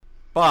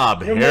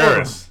Bob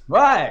Harris.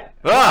 What?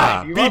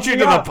 Beat you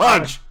to the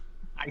punch.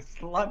 I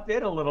slept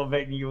in a little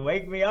bit, and you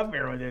wake me up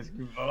here with this.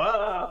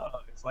 Whoa,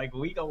 it's like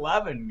week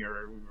 11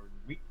 or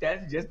week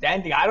 10 just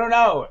ending. I don't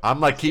know. I'm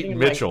like Keaton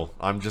Mitchell.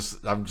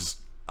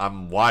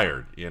 I'm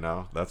wired.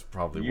 That's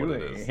probably what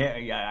it is.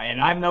 Yeah, and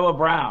I'm Noah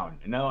Brown.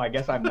 No, I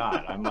guess I'm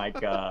not. I'm like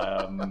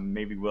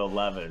maybe Will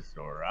Levis,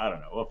 or I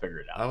don't know. We'll figure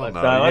it out. I don't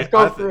know. Let's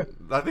go through.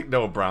 I think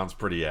Noah Brown's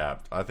pretty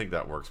apt. I think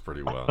that works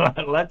pretty well.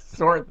 Let's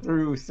sort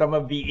through some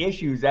of the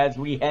issues as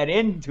we head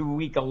into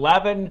week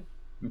 11.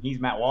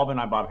 He's Matt Waldman.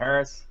 I'm Bob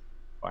Harris.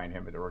 Find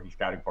him at the Rookie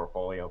Scouting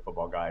Portfolio,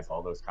 Football Guys,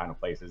 all those kind of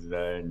places.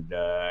 And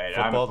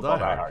I'm a Football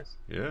Diehards.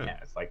 Yeah,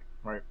 it's like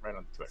right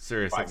on Twitter.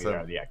 Serious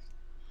XM. The X.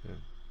 Yeah.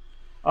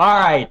 All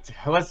right,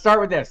 let's start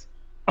with this.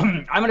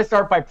 I'm going to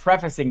start by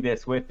prefacing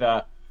this with,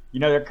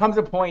 there comes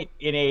a point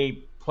in a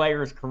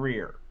player's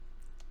career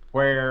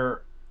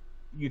where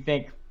you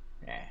think,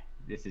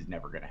 this is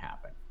never going to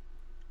happen.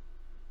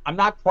 I'm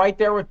not quite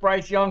there with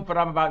Bryce Young, but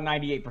I'm about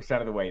 98%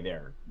 of the way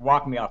there.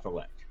 Walk me off the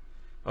ledge.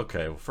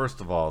 Okay, well,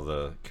 first of all,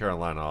 the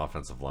Carolina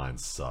offensive line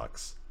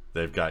sucks.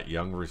 They've got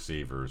young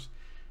receivers.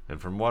 And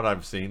from what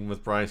I've seen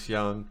with Bryce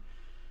Young,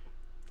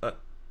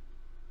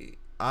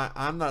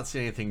 I'm not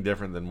seeing anything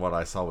different than what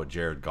I saw with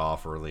Jared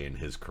Goff early in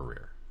his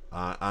career.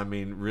 I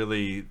mean,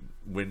 really,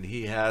 when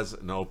he has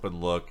an open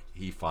look,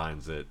 he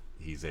finds it.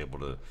 He's able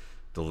to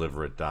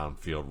deliver it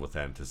downfield with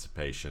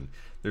anticipation.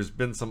 There's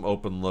been some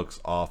open looks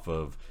off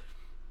of,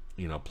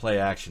 play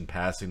action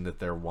passing that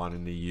they're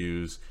wanting to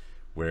use,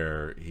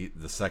 where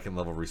the second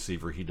level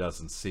receiver he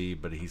doesn't see,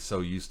 but he's so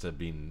used to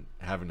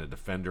having a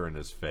defender in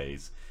his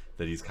face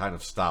that he's kind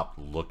of stopped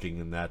looking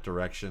in that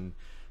direction.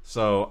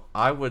 So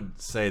I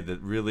would say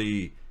that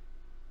really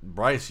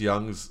Bryce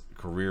Young's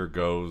career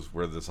goes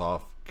where this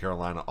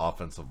Carolina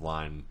offensive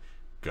line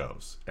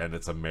goes, and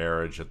it's a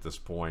marriage at this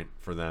point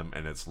for them,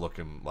 and it's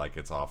looking like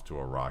it's off to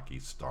a rocky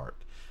start.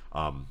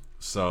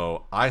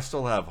 So I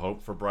still have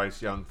hope for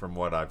Bryce Young from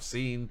what I've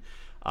seen.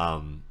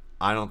 I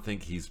don't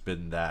think he's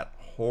been that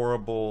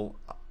horrible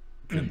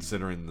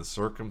considering the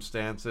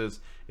circumstances.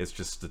 It's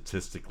just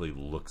statistically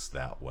looks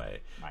that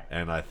way. Right.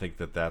 And I think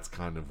that's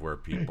kind of where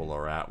people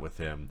are at with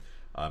him.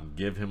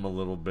 Give him a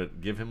little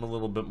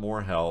bit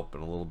more help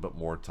and a little bit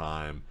more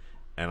time,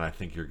 and I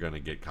think you're going to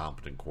get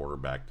competent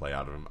quarterback play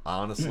out of him.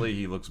 Honestly,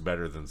 he looks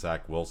better than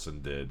Zach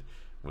Wilson did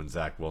when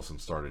Zach Wilson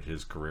started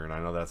his career, and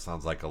I know that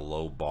sounds like a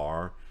low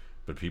bar,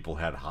 but people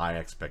had high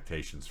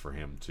expectations for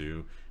him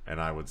too, and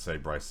I would say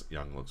Bryce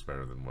Young looks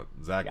better than what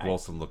Zach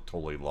Wilson looked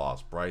totally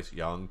lost. Bryce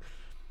Young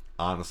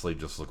honestly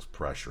just looks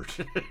pressured,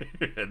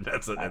 and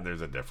and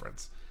there's a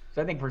difference.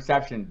 So I think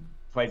perception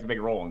plays a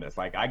big role in this.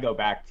 Like, I go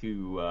back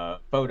to a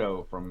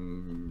photo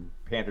from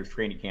Panthers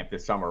training camp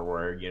this summer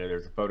where,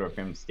 there's a photo of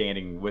him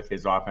standing with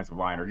his offensive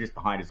line or just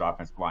behind his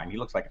offensive line. He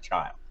looks like a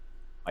child,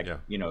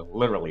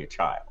 literally a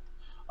child.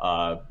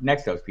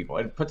 Next to those people,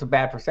 it puts a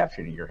bad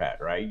perception in your head,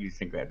 right? You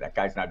think that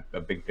guy's not a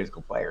big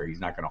physical player.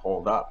 He's not going to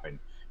hold up. And,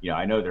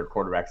 I know there are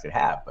quarterbacks that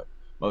have, but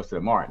most of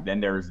them aren't.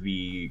 Then there's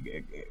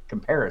the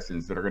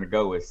comparisons that are going to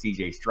go with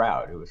C.J.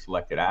 Stroud, who was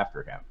selected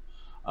after him.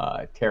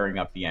 Tearing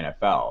up the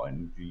NFL,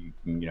 and we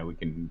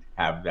can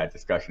have that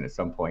discussion at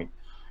some point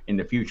in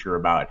the future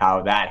about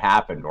how that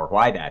happened or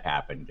why that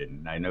happened.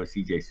 And I know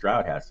CJ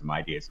Stroud has some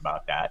ideas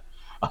about that,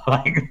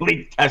 like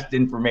leak test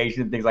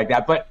information and things like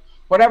that. But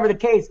whatever the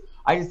case,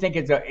 I just think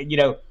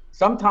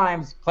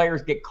sometimes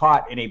players get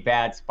caught in a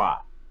bad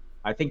spot.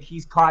 I think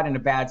he's caught in a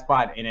bad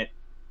spot, and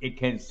it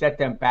can set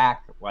them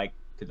back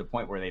to the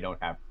point where they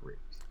don't have careers.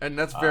 And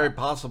that's very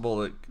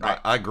possible. Right.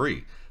 I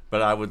agree,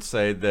 but I would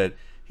say that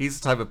he's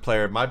the type of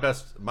player. My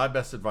best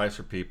advice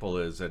for people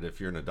is that if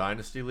you're in a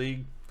dynasty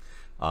league,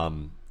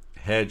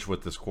 hedge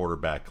with this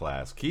quarterback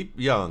class. Keep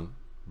Young,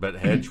 but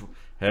hedge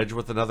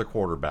with another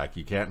quarterback.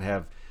 You can't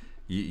have.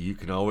 You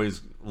can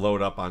always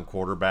load up on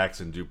quarterbacks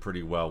and do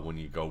pretty well when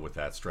you go with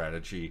that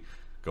strategy.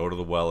 Go to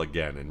the well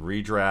again and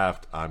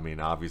redraft. I mean,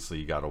 obviously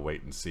you got to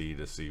wait and see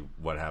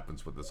what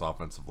happens with this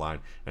offensive line,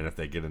 and if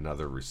they get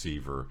another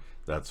receiver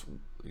that's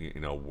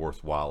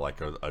worthwhile, like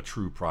a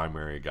true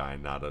primary guy,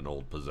 not an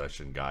old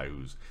possession guy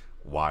who's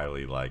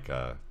wily like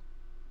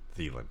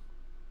Thielen.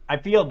 I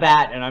feel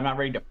that, and I'm not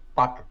ready to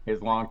fuck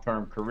his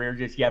long-term career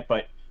just yet,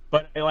 but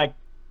I don't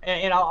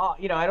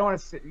want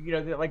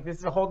to, this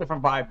is a whole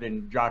different vibe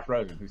than Josh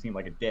Rosen, who seemed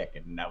like a dick,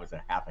 and that was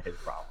half of his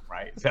problem,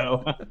 right?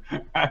 So,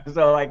 at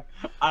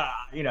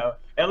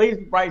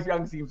least Bryce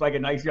Young seems like a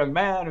nice young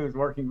man who's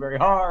working very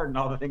hard and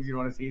all the things you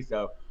want to see.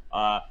 So,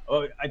 I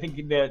think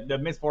the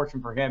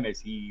misfortune for him is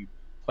he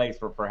plays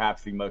for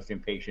perhaps the most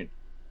impatient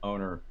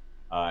owner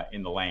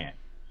in the land,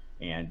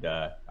 and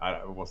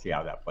we'll see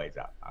how that plays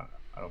out. I don't know.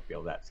 I don't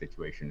feel that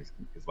situation is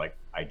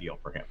ideal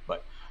for him.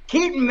 But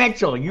Keaton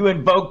Mitchell, you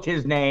invoked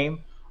his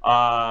name.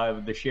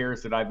 The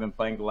shares that I've been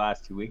playing the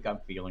last 2 weeks, I'm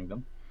feeling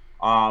them.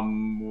 How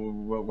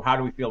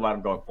do we feel about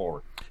him going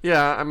forward?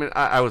 Yeah, I mean,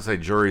 I would say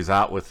jury's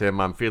out with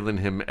him. I'm feeling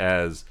him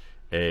as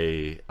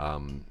a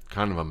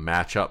kind of a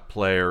matchup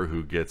player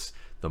who gets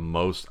the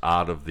most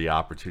out of the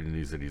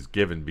opportunities that he's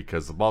given,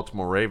 because the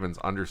Baltimore Ravens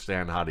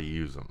understand how to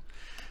use him.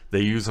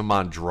 They use him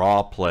on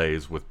draw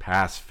plays with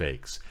pass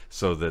fakes,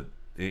 so that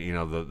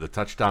the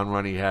touchdown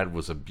run he had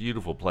was a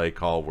beautiful play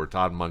call where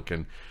Todd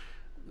Monken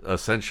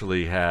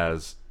essentially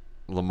has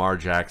Lamar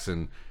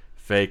Jackson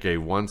fake a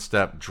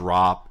one-step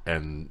drop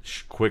and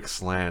quick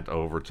slant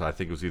over to, I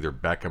think it was either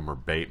Beckham or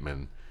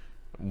Bateman,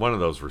 one of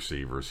those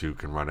receivers who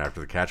can run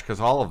after the catch, because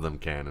all of them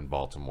can in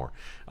Baltimore.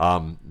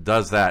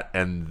 Does that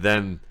and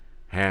then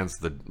hands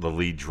the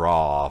lead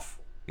draw off,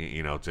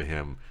 to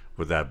him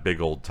with that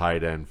big old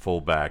tight end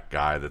fullback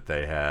guy that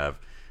they have,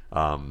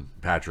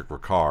 Patrick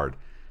Ricard,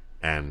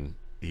 and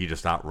he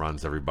just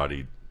outruns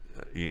everybody,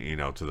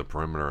 to the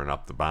perimeter and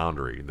up the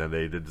boundary. Then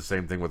they did the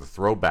same thing with a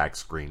throwback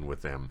screen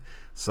with him.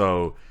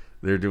 So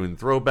they're doing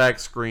throwback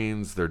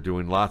screens. They're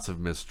doing lots of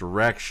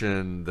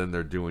misdirection. Then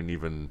they're doing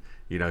even,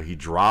 he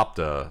dropped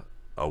a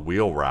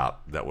wheel route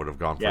that would have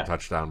gone for a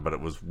touchdown, but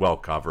it was well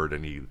covered,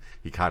 and he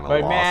kind of lost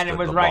it. But man, it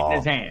was right in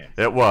his hands.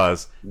 It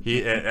was.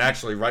 He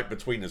actually right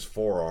between his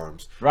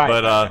forearms.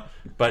 Right.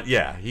 But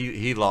yeah,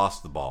 he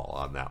lost the ball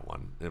on that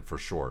one for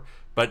sure.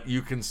 But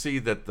you can see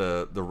that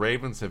the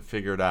Ravens have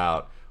figured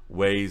out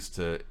ways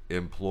to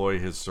employ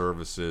his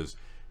services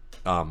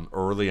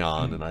early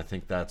on, and I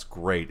think that's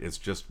great. It's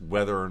just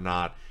whether or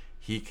not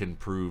he can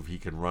prove he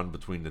can run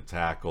between the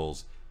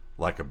tackles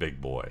like a big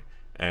boy.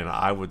 And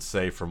I would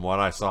say from what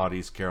I saw at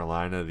East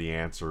Carolina, the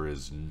answer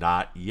is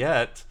not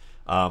yet,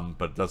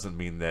 but doesn't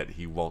mean that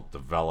he won't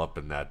develop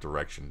in that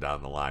direction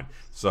down the line.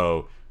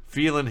 So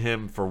feeling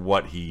him for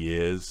what he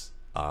is,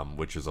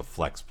 which is a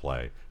flex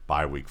play,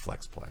 bye-week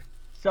flex play.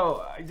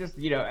 So just,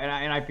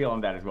 and I feel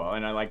him that as well.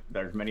 And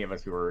there's many of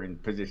us who are in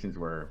positions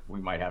where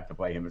we might have to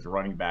play him as a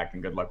running back,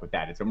 and good luck with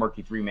that. It's a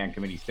murky 3-man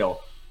committee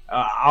still.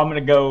 I'm going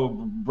to go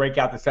break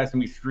out the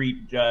Sesame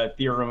Street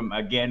theorem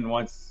again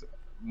once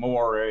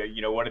more.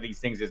 One of these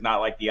things is not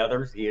like the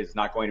others. He is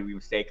not going to be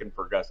mistaken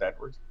for Gus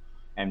Edwards,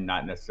 and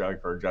not necessarily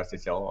for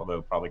Justice Hill,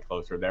 although probably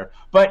closer there.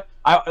 But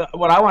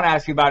what I want to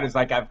ask you about is,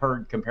 I've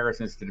heard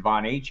comparisons to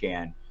Devon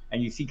Achane,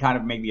 and you see kind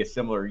of maybe a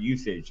similar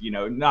usage,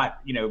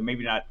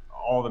 maybe not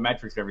all the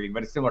metrics and everything,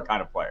 but a similar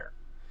kind of player.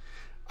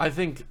 I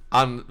think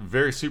on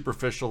very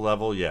superficial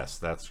level, yes,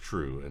 that's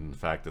true. And the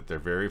fact that they're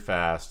very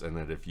fast, and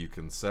that if you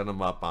can set him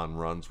up on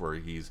runs where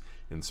he's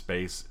in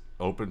space,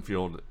 open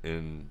field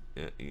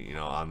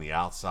on the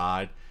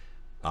outside,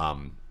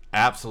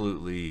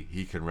 absolutely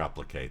he can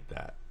replicate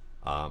that.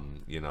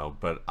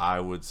 But I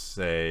would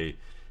say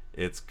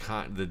it's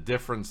the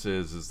difference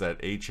is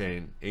that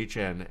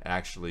HN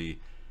actually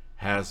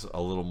has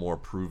a little more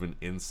proven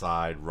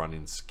inside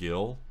running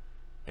skill,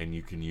 and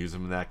you can use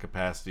him in that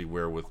capacity,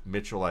 where with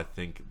Mitchell, I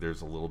think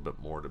there's a little bit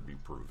more to be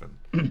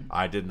proven.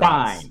 I did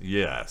not. Fine.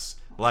 Yes.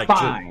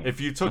 If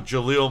you took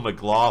Jaleel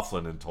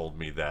McLaughlin and told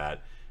me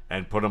that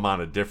and put him on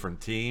a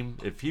different team,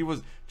 if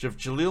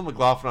Jaleel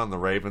McLaughlin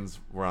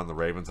were on the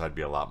Ravens, I'd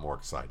be a lot more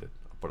excited.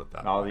 I'll put it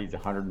that All way. these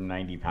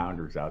 190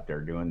 pounders out there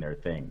doing their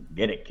thing.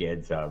 Get it,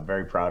 kids.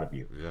 Very proud of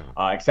you.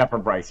 Yeah. Except for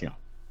Bryce Young.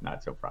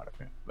 Not so proud of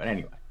him. But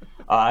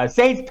anyway.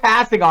 Saints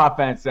passing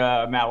offense,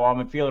 Matt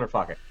Waldman, feel it or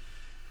fuck it?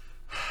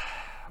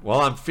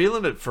 Well, I'm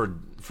feeling it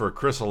for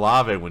Chris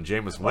Olave when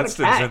Jameis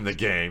Winston's in the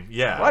game.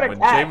 Yeah, when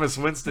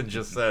Jameis Winston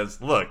just says,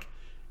 "Look,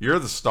 you're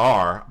the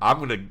star. I'm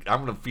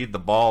gonna feed the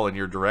ball in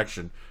your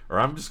direction,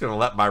 or I'm just gonna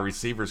let my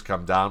receivers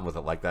come down with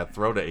it," like that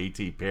throw to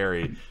A.T.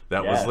 Perry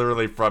that was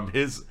literally from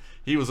his.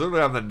 He was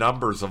literally on the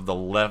numbers of the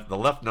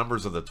left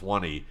numbers of the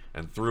 20,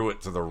 and threw it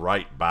to the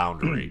right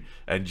boundary.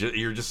 And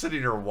you're just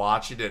sitting here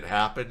watching it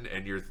happen,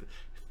 and you're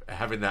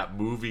having that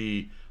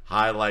movie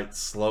highlight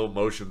slow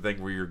motion thing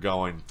where you're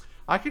going,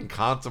 I can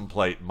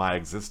contemplate my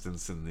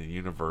existence in the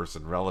universe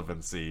and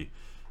relevancy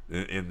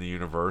in the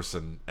universe,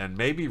 and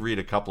maybe read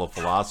a couple of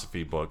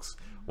philosophy books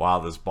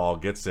while this ball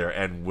gets there.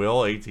 And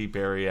will A.T.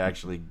 Perry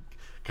actually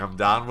come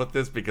down with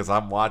this? Because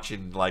I'm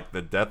watching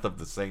the death of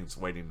the Saints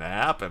waiting to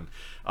happen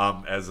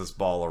as this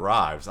ball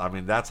arrives. I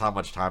mean, that's how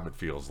much time it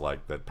feels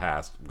like that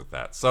passed with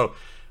that. So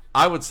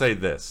I would say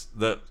this: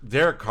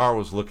 Derek Carr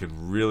was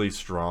looking really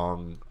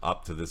strong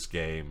up to this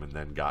game, and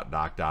then got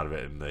knocked out of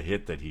it, and the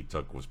hit that he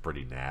took was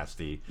pretty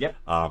nasty. Yep.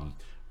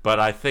 But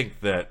I think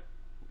that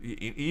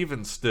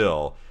even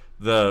still,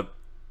 the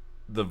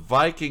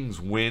Vikings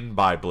win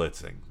by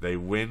blitzing. They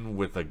win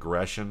with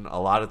aggression.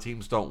 A lot of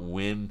teams don't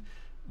win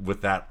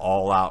with that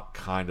all-out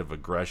kind of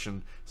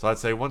aggression. So I'd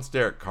say once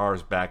Derek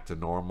Carr's back to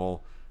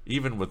normal,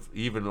 even with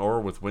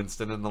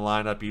Winston in the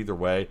lineup, either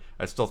way,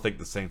 I still think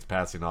the Saints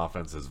passing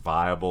offense is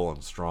viable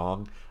and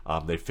strong.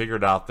 They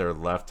figured out their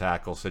left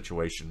tackle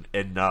situation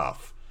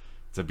enough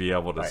to be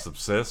able to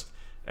subsist,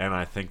 and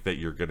I think that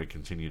you're going to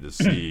continue to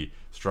see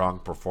strong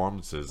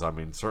performances. I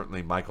mean,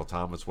 certainly Michael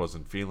Thomas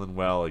wasn't feeling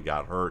well; he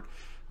got hurt,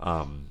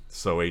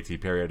 so A.T.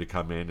 Perry had to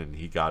come in, and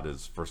he got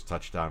his first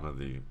touchdown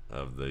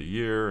of the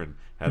year and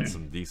had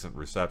some decent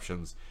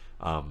receptions.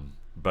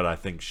 But I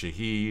think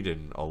Shaheed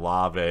and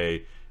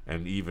Olave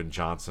and even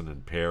Johnson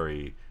and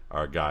Perry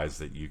are guys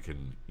that you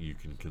can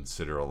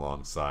consider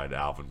alongside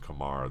Alvin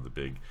Kamara, the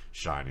big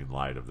shining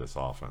light of this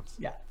offense.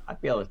 Yeah, I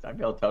feel it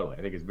totally.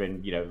 I think it's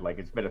been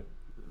it's been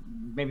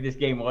maybe this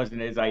game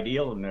wasn't as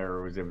ideal, and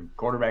there was a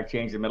quarterback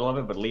change in the middle of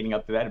it. But leading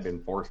up to that, had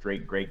been 4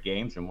 straight great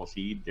games, and we'll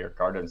see. Derek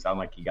Carr doesn't sound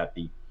like he got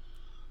the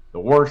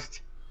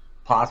worst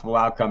possible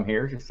outcome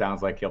here. Just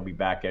sounds like he'll be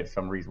back at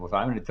some reasonable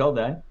time. And until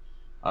then,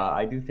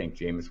 I do think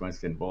Jameis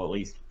Winston will at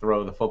least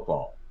throw the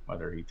football.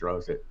 Whether he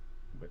throws it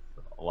with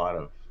a lot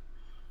of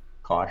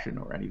caution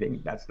or anything,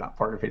 that's not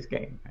part of his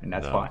game, and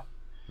that's fine.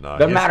 No,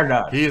 doesn't matter to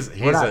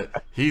us.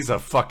 He's a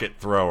fuck it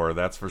thrower,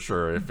 that's for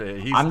sure.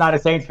 I'm not a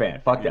Saints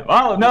fan. Fuck them.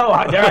 Oh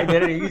no, there I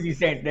did it. Easy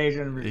Saints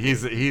Nation.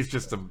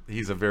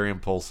 He's a very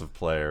impulsive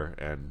player,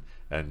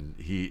 and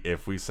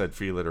if we said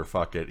feel it or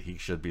fuck it, he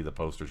should be the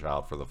poster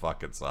child for the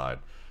fuck it side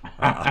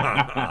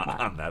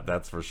on that.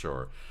 That's for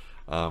sure.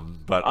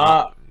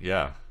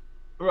 Yeah.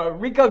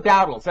 Rico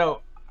Dowdle.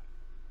 So,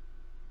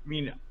 I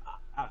mean,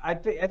 I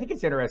think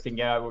it's interesting.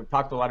 Yeah, we've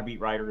talked to a lot of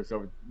beat writers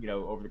over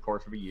the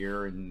course of a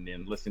year,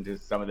 and listened to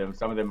some of them.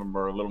 Some of them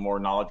are a little more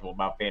knowledgeable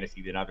about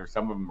fantasy than others.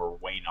 Some of them are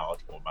way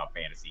knowledgeable about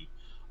fantasy.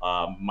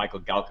 Michael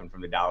Galkin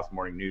from the Dallas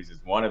Morning News is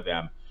one of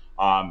them.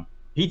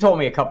 He told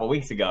me a couple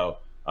weeks ago,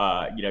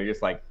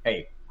 just like,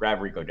 hey,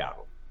 grab Rico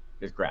Dowdle,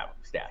 just grab him,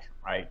 stash him,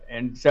 right?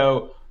 And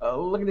so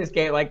look at this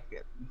game,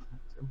 like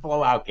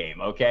blowout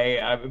game,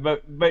 okay?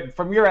 But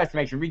from your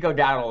estimation, Rico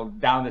Dowdle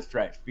down the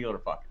stretch, feel it or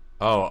fuck it?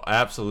 Oh,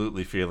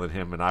 absolutely feeling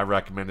him, and I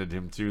recommended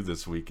him too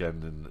this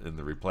weekend in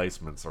the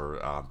replacements or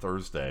on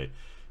Thursday.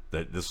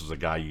 That this was a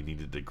guy you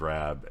needed to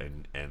grab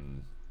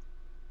and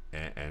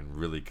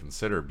really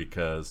consider,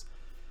 because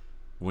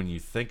when you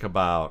think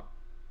about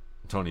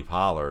Tony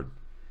Pollard,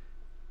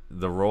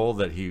 the role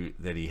that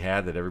he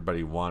had that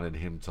everybody wanted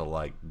him to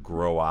like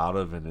grow out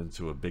of and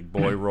into a big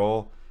boy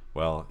role,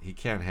 well, he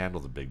can't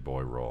handle the big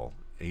boy role.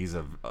 He's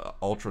a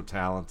ultra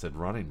talented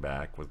running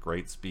back with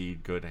great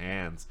speed, good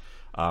hands.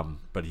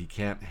 But he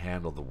can't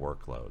handle the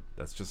workload.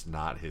 That's just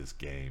not his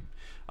game.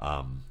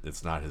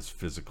 It's not his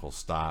physical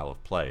style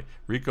of play.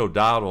 Rico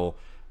Dowdle,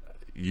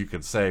 you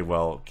can say,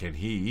 well, can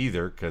he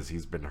either? Because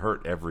he's been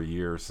hurt every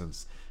year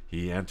since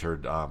he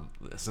entered,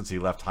 since he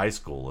left high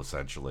school,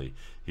 essentially.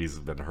 He's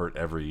been hurt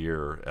every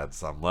year at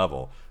some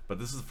level. But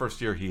this is the first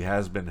year he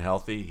has been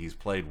healthy. He's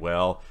played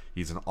well.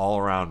 He's an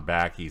all-around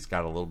back. He's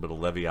got a little bit of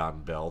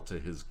Le'Veon Bell to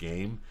his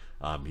game.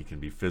 He can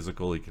be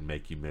physical. He can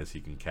make you miss.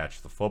 He can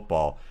catch the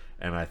football.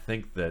 And I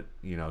think that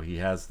he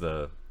has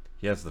the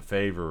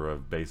favor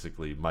of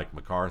basically Mike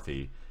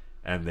McCarthy,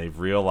 and they've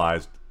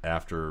realized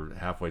after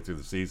halfway through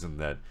the season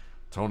that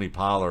Tony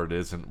Pollard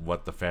isn't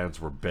what the fans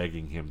were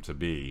begging him to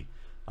be,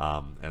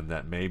 and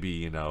that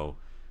maybe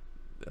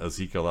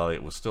Ezekiel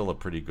Elliott was still a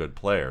pretty good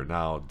player.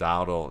 Now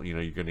Dowdle,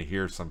 you're going to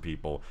hear some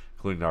people,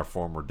 including our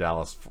former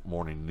Dallas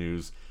Morning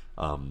News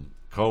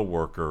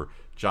co-worker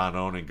John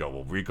Onan, go,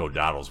 well, Rico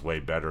Dowdle's way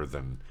better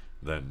than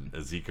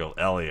Ezekiel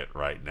Elliott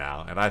right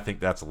now, and I think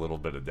that's a little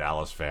bit of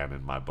Dallas fan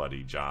in my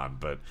buddy John,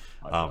 but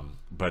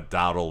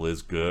Dowdle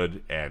is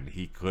good, and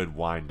he could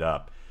wind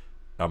up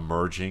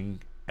emerging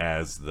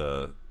as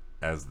the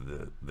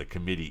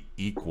committee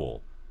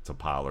equal to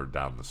Pollard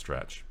down the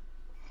stretch.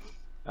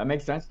 That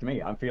makes sense to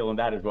me. I'm feeling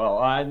that as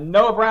well.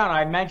 Noah Brown,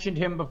 I mentioned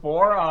him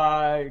before.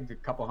 A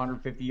couple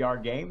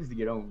 150-yard games.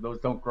 Those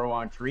don't grow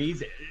on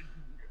trees.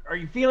 Are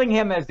you feeling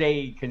him as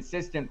a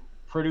consistent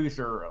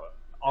producer,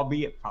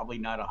 albeit probably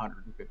not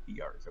 150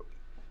 yards a week?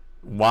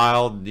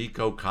 While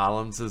Nico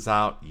Collins is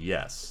out,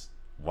 yes.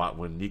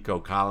 When Nico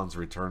Collins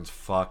returns,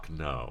 fuck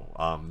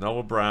no.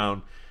 Noah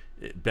Brown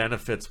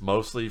benefits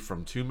mostly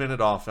from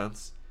 2-minute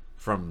offense,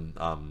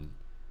 from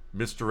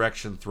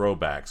misdirection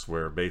throwbacks,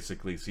 where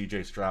basically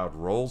C.J. Stroud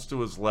rolls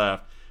to his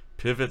left,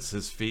 pivots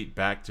his feet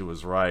back to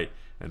his right,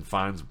 and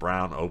finds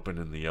Brown open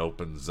in the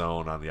open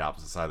zone on the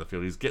opposite side of the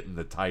field. He's getting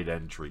the tight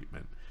end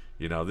treatment.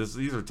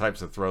 These are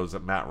types of throws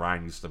that Matt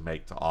Ryan used to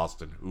make to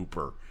Austin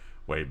Hooper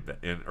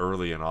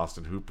early in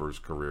Austin Hooper's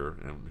career,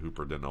 and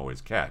Hooper didn't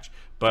always catch.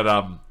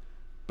 But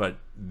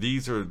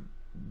these are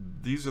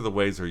the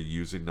ways they're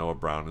using Noah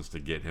Brown, is to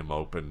get him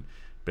open,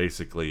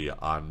 basically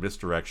on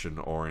misdirection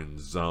or in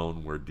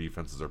zone where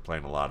defenses are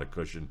playing a lot of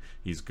cushion.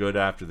 He's good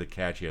after the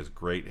catch. He has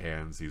great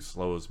hands. He's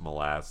slow as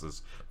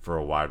molasses for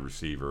a wide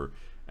receiver,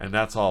 and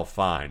that's all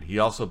fine. He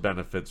also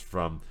benefits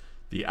from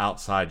the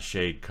outside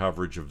shade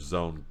coverage of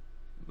zone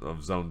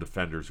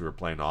defenders who are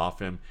playing off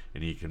him,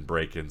 and he can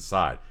break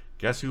inside.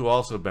 Guess who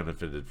also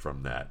benefited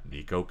from that?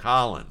 Nico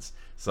Collins.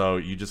 So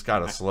you just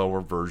got a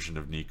slower version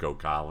of Nico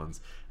Collins,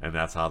 and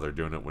that's how they're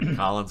doing it. When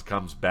Collins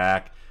comes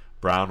back,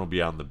 Brown will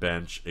be on the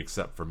bench,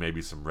 except for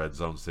maybe some red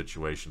zone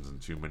situations and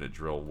 2-minute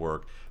drill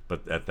work.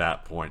 But at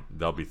that point,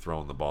 they'll be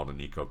throwing the ball to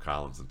Nico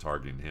Collins and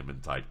targeting him in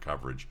tight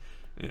coverage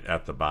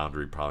at the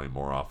boundary, probably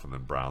more often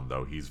than Brown,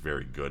 though. He's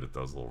very good at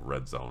those little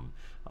red zone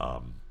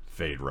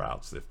fade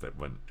routes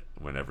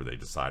whenever they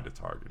decide to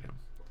target him.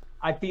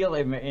 I feel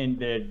him in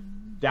the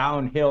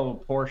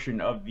downhill portion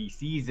of the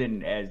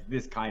season as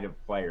this kind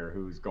of player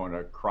who's going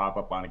to crop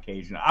up on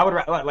occasion. I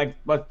would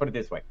let's put it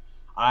this way.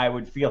 I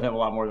would feel him a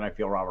lot more than I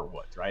feel Robert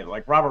Woods, right?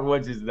 Like Robert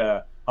Woods is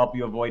the help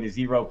you avoid a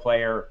zero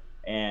player,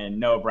 and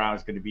Noah Brown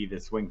is going to be the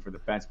swing for the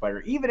fence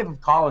player. Even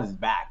if Collins is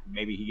back,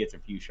 maybe he gets a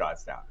few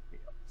shots down the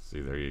field. See,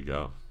 there you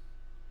go.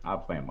 I'll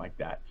play him like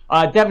that.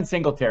 Devin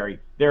Singletary.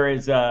 There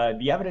is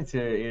the evidence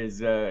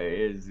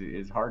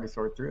is hard to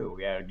sort through.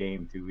 We had a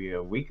game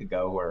a week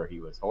ago where he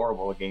was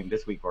horrible. A game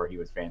this week where he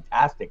was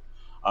fantastic.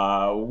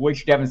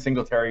 Which Devin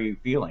Singletary are you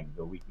feeling?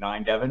 The week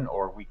 9 Devin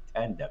or week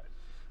 10 Devin?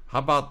 How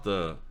about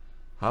the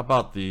how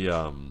about the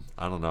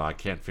I don't know, I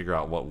can't figure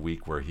out what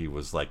week where he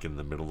was like in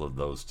the middle of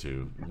those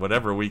two.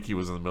 Whatever week he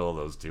was in the middle of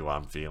those two,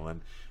 I'm feeling,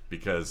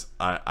 because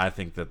I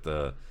think that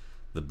the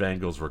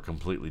Bengals were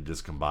completely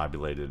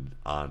discombobulated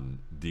on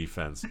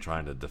defense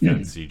trying to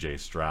defend CJ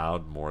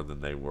Stroud more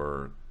than they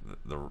were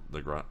the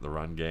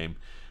run game.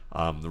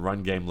 The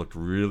run game looked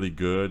really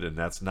good, and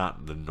that's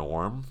not the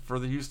norm for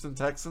the Houston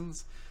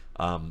Texans.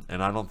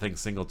 And I don't think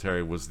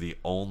Singletary was the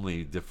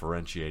only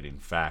differentiating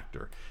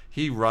factor.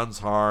 He runs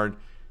hard.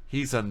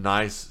 He's a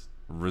nice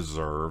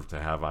reserve to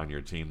have on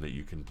your team that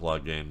you can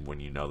plug in when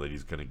you know that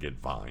he's going to get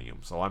volume.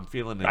 So I'm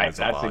feeling him as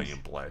a volume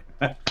play.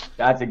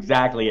 That's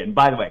exactly it. And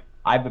by the way,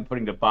 I've been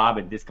putting the Bob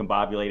and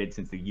discombobulated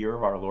since the year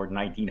of our Lord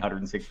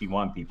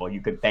 1961. People, you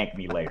could thank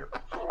me later.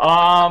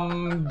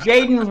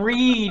 Jaden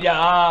Reed,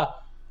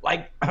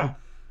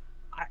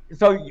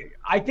 so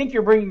I think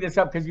you're bringing this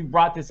up because you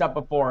brought this up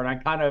before, and I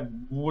kind of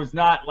was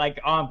not like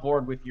on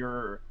board with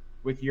your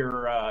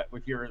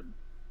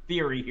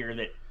theory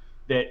here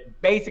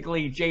that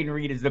basically Jaden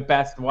Reed is the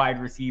best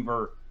wide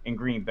receiver in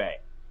Green Bay.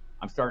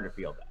 I'm starting to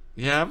feel that.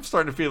 Yeah, I'm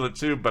starting to feel it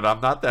too, but I'm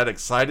not that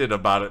excited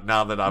about it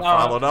now that I've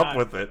followed up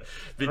with it,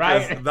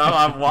 because now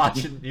I'm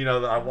watching.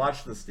 I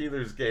watched the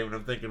Steelers game and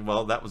I'm thinking,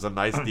 well, that was a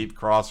nice deep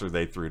crosser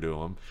they threw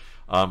to him.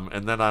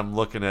 And then I'm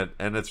looking at,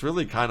 and it's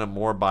really kind of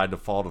more by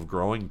default of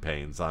growing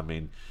pains. I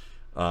mean,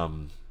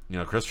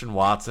 Christian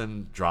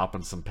Watson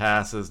dropping some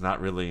passes, not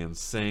really in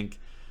sync.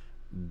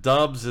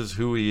 Dubs is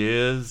who he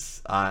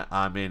is.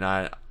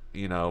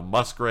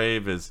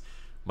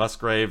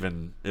 Musgrave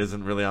and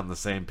isn't really on the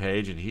same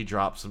page, and he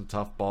dropped some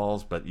tough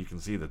balls, but you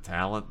can see the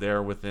talent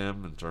there with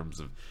him in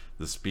terms of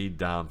the speed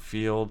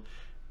downfield.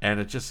 And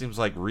it just seems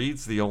like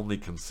Reed's the only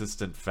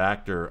consistent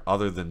factor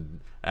other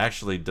than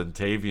actually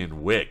Dontavian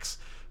Wicks,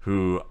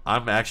 who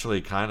I'm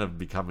actually kind of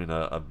becoming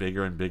a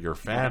bigger and bigger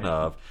fan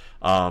of.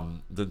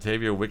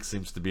 Dontavian Wicks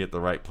seems to be at the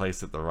right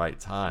place at the right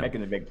time.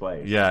 Making the big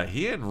plays. Yeah,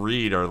 he and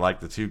Reed are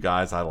like the two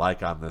guys I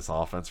like on this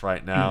offense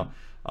right now.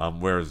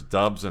 Whereas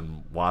Dubs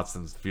and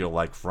Watson feel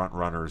like front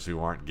runners who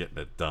aren't getting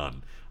it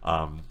done.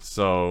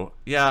 So,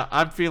 yeah,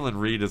 I'm feeling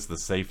Reed is the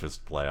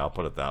safest play. I'll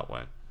put it that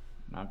way.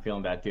 I'm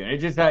feeling that too. And it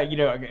just,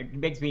 it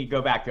makes me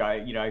go back to,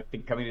 I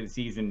think coming into the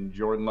season,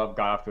 Jordan Love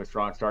got off to a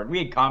strong start. We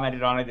had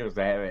commented on it. It was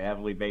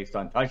heavily based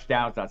on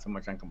touchdowns, not so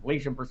much on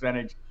completion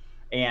percentage.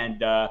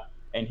 And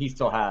he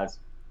still has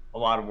a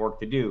lot of work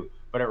to do.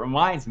 But it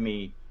reminds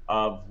me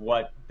of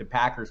what the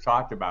Packers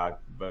talked about,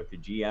 both the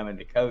GM and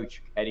the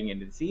coach heading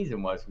into the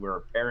season, was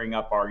we're pairing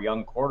up our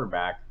young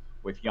quarterback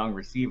with young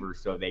receivers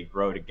so they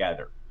grow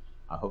together.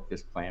 I hope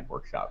this plan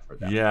works out for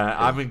them.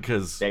 Yeah,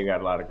 because they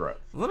got a lot of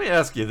growth. Let me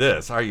ask you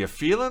this. Are you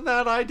feeling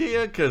that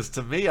idea? Because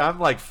to me, I'm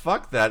like,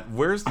 fuck that.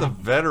 Where's the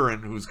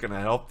veteran who's going to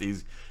help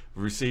these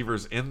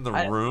receivers in the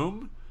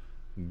room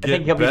I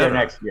think he'll be there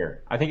next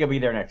year.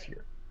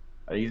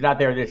 He's not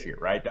there this year,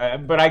 right?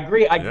 But I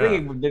agree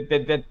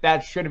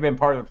that should have been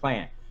part of the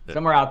plan.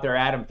 Somewhere out there,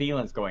 Adam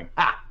Thielen's going,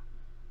 I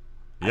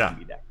can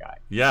be that guy.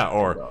 Yeah,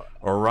 or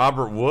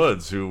Robert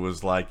Woods, who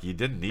was like, you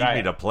didn't need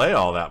me to play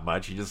all that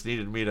much. You just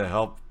needed me to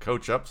help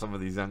coach up some of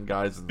these young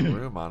guys in the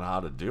room on how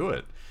to do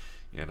it.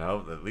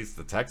 At least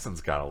the Texans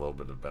got a little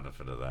bit of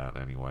benefit of that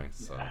anyway.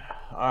 So,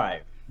 all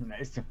right,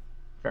 nice,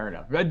 fair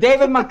enough.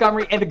 David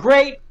Montgomery and the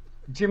great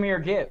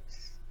Jahmyr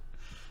Gibbs.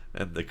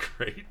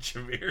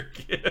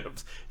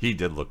 He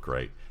did look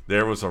great.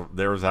 There was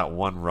that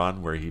one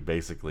run where he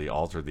basically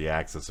altered the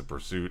axis of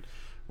pursuit,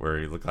 where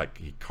he looked like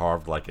he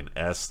carved like an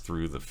S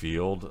through the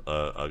field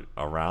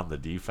around the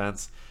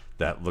defense.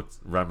 That looked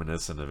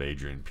reminiscent of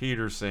Adrian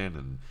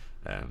Peterson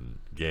and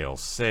Gale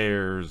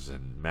Sayers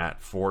and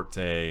Matt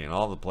Forte and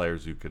all the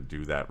players who could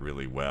do that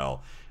really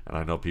well. And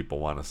I know people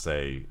want to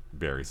say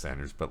Barry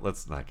Sanders, but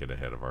let's not get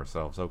ahead of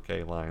ourselves.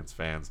 Okay, Lions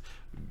fans,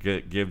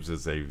 Gibbs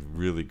is a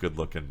really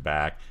good-looking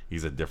back.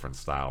 He's a different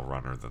style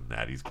runner than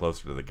that. He's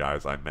closer to the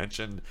guys I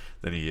mentioned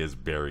than he is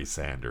Barry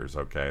Sanders,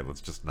 okay? Let's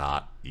just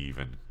not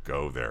even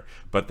go there.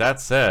 But that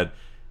said,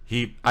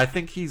 I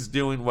think he's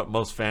doing what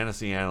most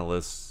fantasy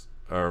analysts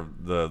or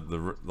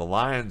the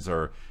Lions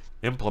are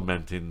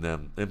implemented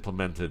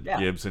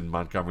Gibbs and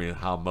Montgomery, and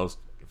how most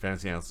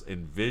fantasy analysts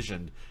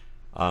envisioned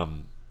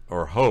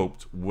or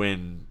hoped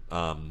when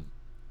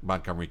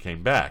Montgomery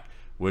came back,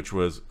 which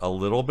was a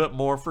little bit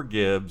more for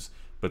Gibbs,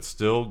 but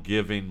still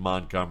giving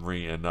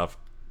Montgomery enough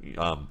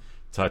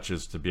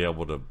touches to be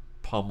able to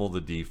pummel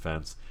the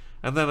defense,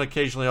 and then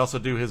occasionally also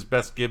do his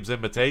best Gibbs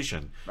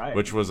imitation,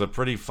 which was a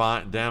pretty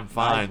damn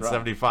fine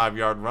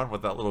 75-yard run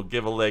with that little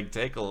give a leg,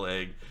 take a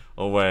leg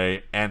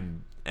away,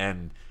 and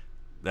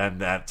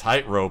that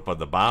tightrope of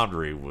the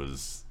boundary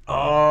was.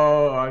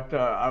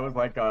 I was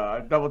like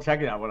double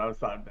checking that one. I was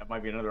thought that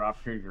might be another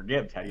opportunity for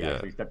Gibbs had he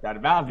actually stepped out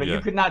of bounds. But you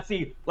could not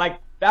see, like,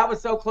 that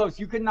was so close.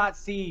 You could not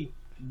see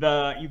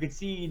you could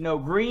see no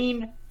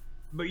green,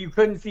 but you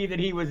couldn't see that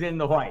he was in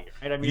the white,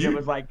 right? I mean, it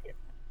was like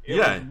it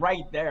was Yeah.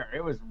 right there.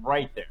 It was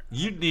right there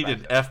You on the need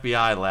an spectrum.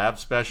 FBI lab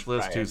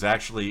specialist Right. who's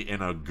actually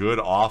in a good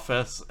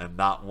office and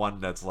not one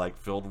that's like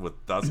filled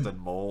with dust and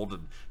mold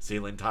and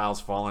ceiling tiles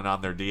falling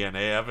on their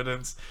DNA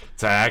evidence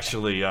to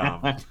actually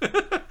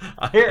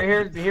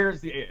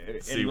Here's see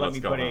and what's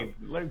going on.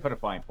 let me put a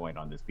fine point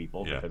on this,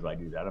 people, Yeah. because I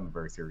do that. I'm a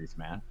very serious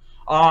man.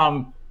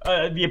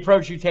 The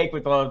approach you take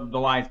with the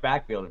Lions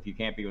backfield, if you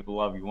can't be with the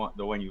love you want,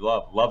 the one you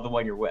love the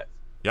one you're with.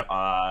 Yep.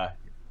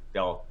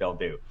 They'll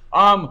do.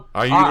 Are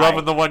you All loving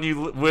right. the one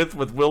you with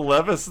Will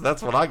Levis?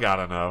 That's what I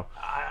gotta know.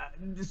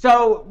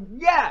 So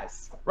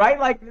yes, right?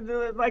 Like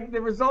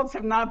the results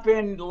have not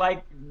been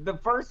like the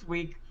first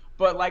week,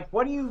 but like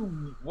what are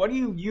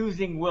you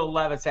using Will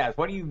Levis as?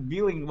 What are you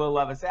viewing Will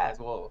Levis as?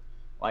 Well,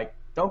 like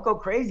don't go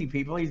crazy,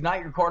 people. He's not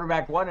your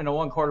quarterback one in a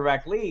one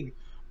quarterback league,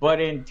 but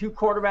in two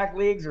quarterback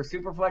leagues or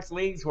super flex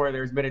leagues where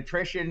there's been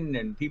attrition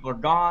and people are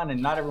gone and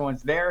not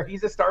everyone's there,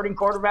 he's a starting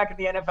quarterback in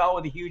the NFL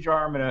with a huge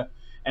arm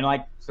and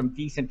like some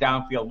decent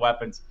downfield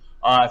weapons.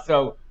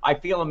 So I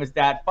feel him as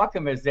that. Fuck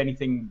him as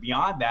anything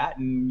beyond that,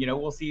 and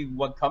we'll see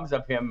what comes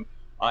of him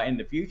in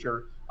the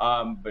future.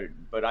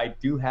 But I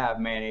do have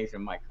mayonnaise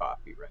in my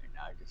coffee right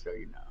now, just so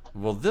you know.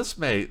 Well, this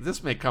may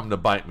come to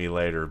bite me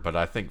later, but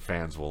I think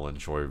fans will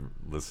enjoy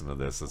listening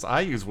to this. As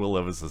I use Will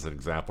Levis as an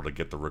example to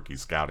get the rookie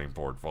scouting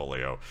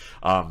portfolio,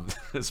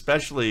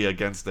 especially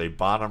against a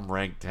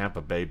bottom-ranked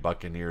Tampa Bay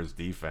Buccaneers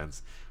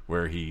defense,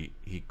 where he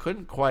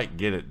couldn't quite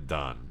get it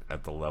done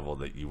at the level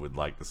that you would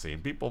like to see.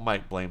 And people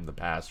might blame the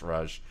pass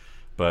rush,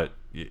 but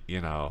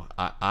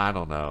I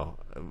don't know.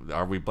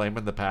 Are we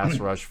blaming the pass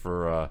rush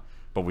for?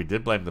 But we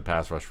did blame the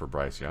pass rush for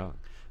Bryce Young.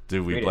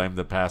 Do we blame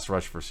the pass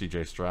rush for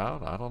C.J.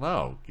 Stroud? I don't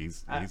know.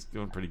 He's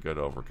doing pretty good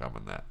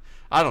overcoming that.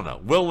 I don't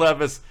know. Will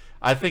Levis,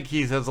 I think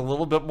he has a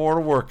little bit more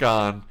to work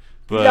on,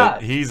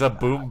 but he's a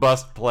boom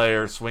bust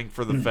player, swing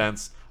for the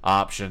fence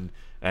option,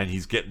 and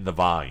he's getting the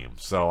volume.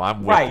 So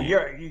I'm with you.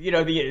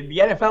 The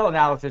NFL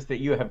analysis that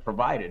you have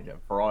provided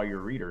for all your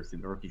readers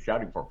in the rookie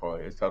scouting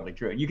portfolio is totally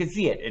true, and you can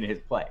see it in his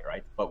play,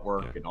 right?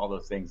 Footwork and all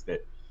those things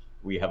that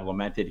we have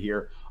lamented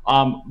here.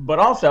 But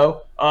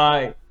also,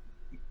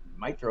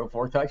 might throw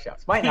 4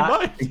 touchdowns. Might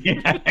not. He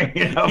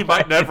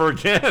might never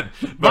again.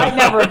 Might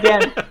never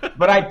again.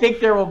 But I think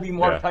there will be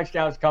more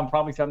touchdowns come,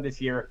 probably some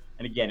this year.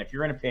 And again, if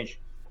you're in a pinch,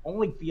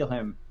 only feel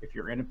him if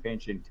you're in a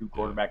pinch in 2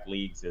 quarterback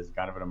leagues as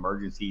kind of an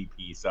emergency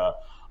piece. How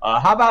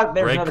about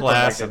there's break another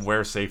glass and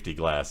wear safety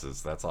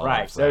glasses? That's all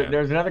I'm saying. Right.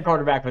 There's another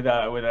quarterback with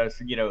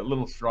a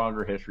little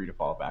stronger history to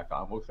fall back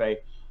on. We'll say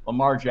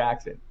Lamar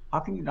Jackson. How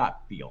can you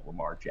not feel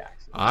Lamar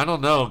Jackson? I don't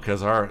know,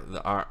 because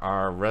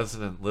our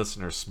resident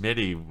listener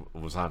Smitty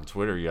was on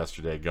Twitter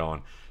yesterday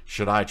going,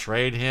 should I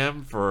trade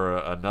him for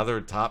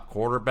another top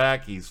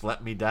quarterback? He's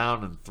let me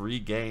down in 3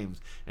 games,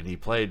 and he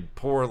played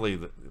poorly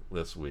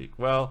this week.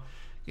 Well,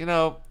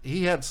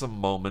 he had some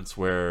moments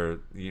where,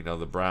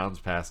 the Browns'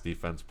 pass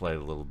defense played a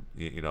little,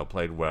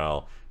 played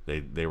well.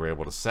 They were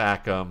able to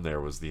sack him.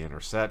 There was the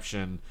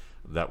interception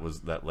that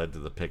led to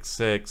the pick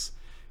 6.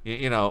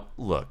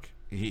 Look.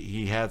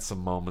 He had some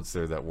moments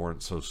there that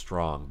weren't so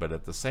strong, but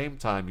at the same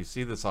time, you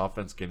see this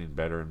offense getting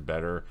better and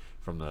better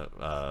from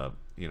the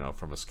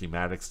from a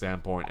schematic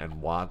standpoint,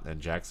 and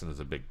Jackson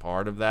is a big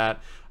part of that.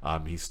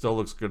 He still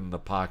looks good in the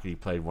pocket. He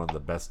played one of the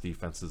best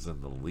defenses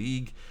in the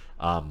league,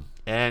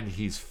 and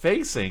he's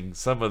facing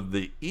some of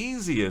the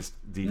easiest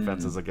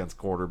defenses against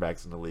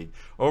quarterbacks in the league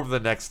over the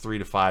next 3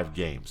 to 5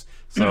 games.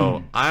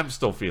 So I'm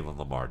still feeling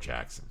Lamar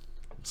Jackson.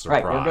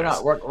 Surprise.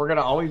 Right, we're gonna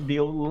always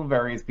deal with little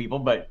various people,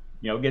 but.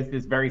 Against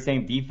this very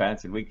same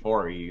defense in week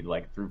 4, he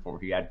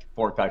had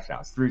 4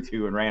 touchdowns, threw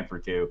 2 and ran for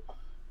 2.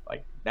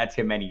 Like that's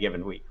him any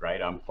given week,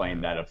 right? I'm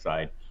playing that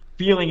upside,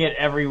 feeling it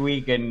every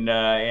week, and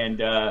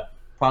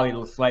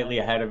probably slightly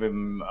ahead of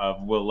him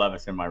of Will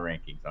Levis in my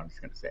rankings. I'm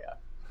just gonna say I'm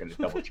gonna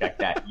double check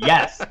that.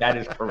 Yes, that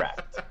is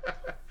correct.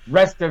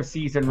 Rest of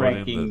season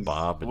rankings,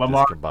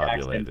 Lamar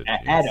Jackson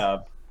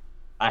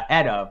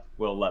ahead of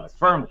Will Levis,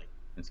 firmly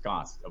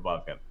ensconced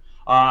above him.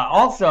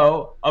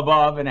 Also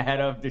above and ahead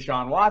of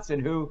Deshaun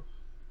Watson, who.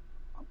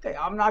 Okay,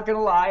 I'm not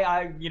gonna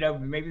lie.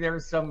 Maybe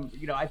there's some,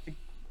 I think,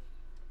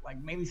 like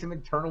maybe some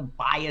internal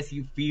bias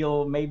you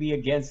feel maybe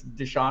against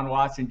Deshaun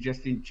Watson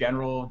just in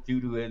general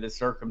due to the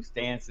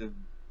circumstance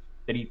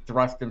that he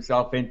thrust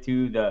himself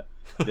into, the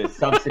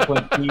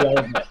subsequent deal.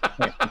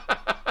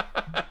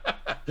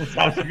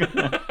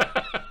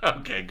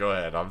 Okay, go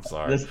ahead. I'm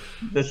sorry.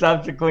 The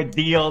subsequent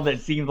deal that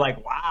seemed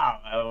like,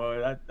 wow,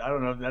 I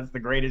don't know if that's the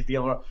greatest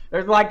deal.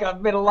 There's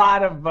been a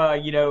lot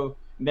of,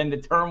 then the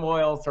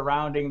turmoil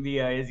surrounding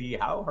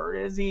how hurt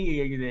is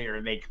he?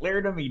 They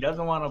cleared him. He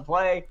doesn't want to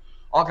play.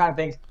 All kind of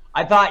things.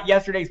 I thought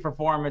yesterday's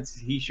performance,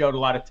 he showed a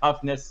lot of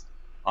toughness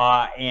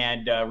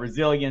and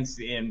resilience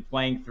in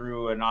playing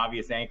through an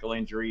obvious ankle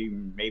injury.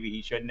 Maybe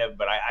he shouldn't have,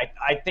 but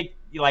I think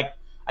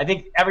I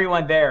think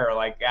everyone there,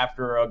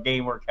 after a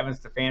game where Kevin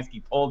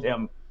Stefanski pulled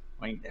him,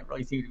 he didn't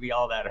really seem to be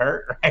all that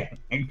hurt, right?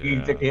 He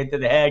took a hit to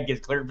the head, gets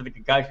cleared for the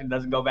concussion,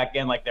 doesn't go back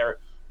in like they're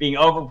being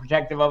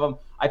overprotective of him.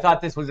 I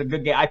thought this was a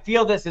good game. I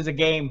feel this is a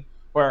game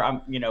where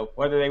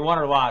whether they won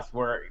or lost,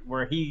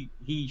 where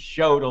he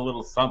showed a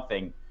little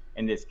something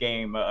in this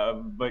game,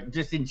 but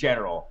just in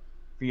general,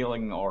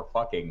 feeling or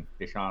fucking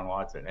Deshaun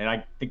Watson, and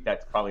I think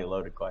that's probably a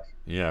loaded question.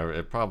 Yeah,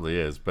 it probably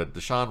is. But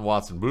Deshaun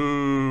Watson,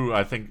 boo!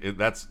 I think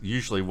that's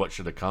usually what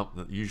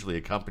usually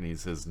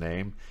accompanies his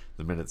name.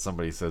 The minute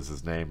somebody says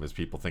his name, is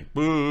people think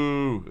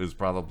boo is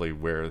probably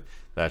where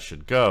that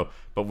should go.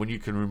 But when you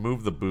can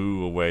remove the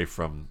boo away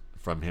from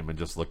him and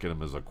just look at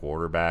him as a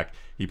quarterback,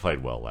 he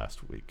played well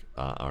last week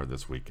or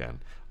this weekend.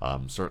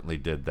 Certainly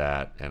did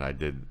that, and I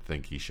did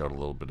think he showed a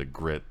little bit of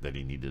grit that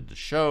he needed to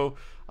show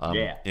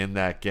in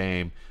that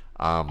game.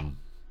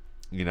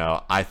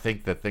 I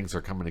think that things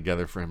are coming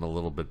together for him a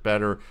little bit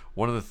better.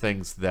 One of the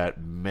things that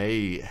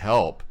may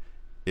help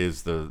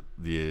is the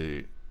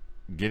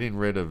getting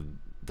rid of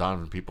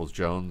Donovan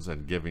Peoples-Jones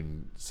and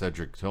giving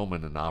Cedric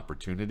Tillman an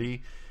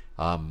opportunity.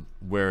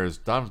 Whereas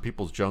Donovan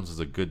Peoples-Jones is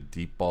a good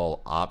deep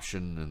ball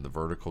option in the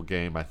vertical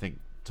game. I think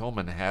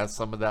Tillman has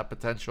some of that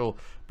potential,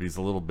 but he's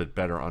a little bit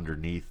better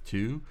underneath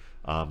too.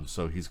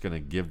 So he's going to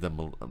give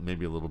them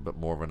maybe a little bit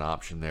more of an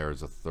option there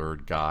as a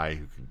third guy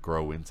who can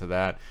grow into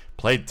that.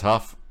 Played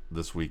tough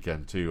this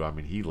weekend too. I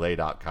mean, he laid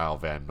out Kyle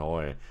Van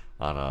Noy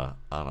on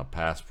a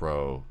pass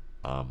pro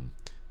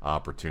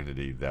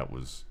opportunity that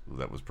was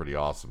pretty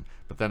awesome.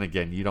 But then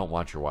again, you don't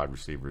want your wide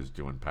receivers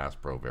doing pass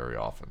pro very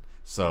often.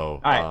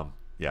 So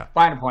yeah.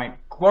 Final point: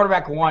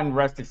 quarterback one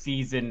rest of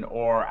season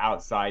or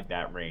outside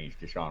that range?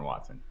 Deshaun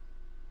Watson.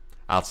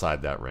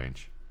 Outside that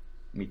range.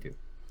 Me too.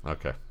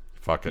 Okay.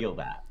 Fuck it. Feel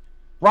that.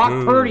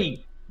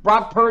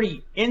 Brock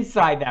Purdy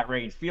inside that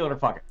range. Feel it or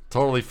fuck it.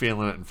 Totally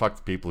feeling it, and fuck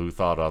the people who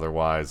thought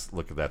otherwise.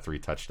 Look at that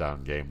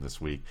 3-touchdown game this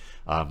week.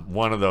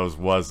 One of those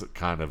was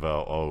kind of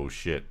oh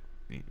shit,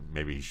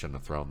 maybe he shouldn't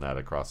have thrown that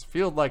across the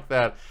field like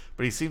that,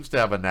 but he seems to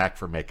have a knack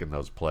for making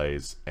those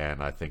plays,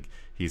 and I think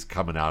he's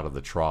coming out of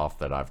the trough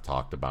that I've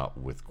talked about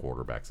with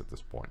quarterbacks at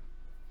this point.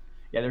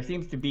 Yeah, there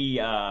seems to be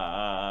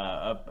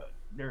like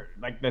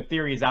the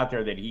theory is out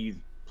there that he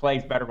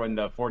plays better when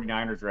the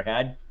 49ers are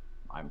ahead.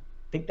 I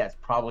think that's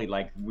probably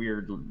like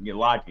weird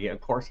logic. Yeah,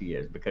 of course he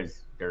is,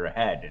 because they're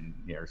ahead and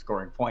they're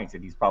scoring points,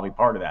 and he's probably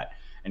part of that.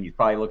 And he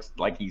probably looks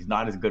like he's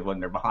not as good when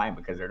they're behind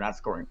because they're not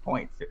scoring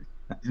points.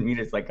 I mean,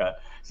 it's like a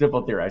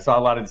simple theory. I saw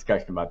a lot of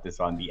discussion about this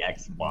on the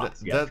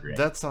Xbox yesterday.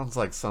 That sounds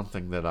like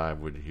something that I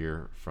would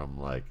hear from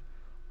like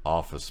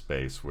Office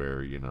Space,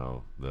 where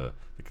the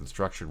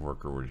construction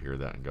worker would hear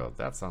that and go,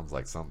 "That sounds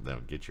like something that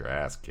would get your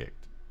ass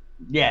kicked."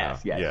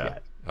 Yes.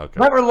 Okay.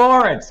 Trevor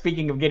Lawrence.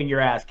 Speaking of getting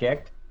your ass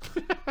kicked.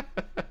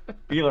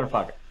 Feel or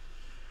fuck it?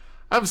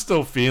 I'm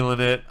still feeling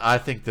it. I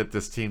think that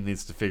this team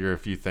needs to figure a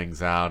few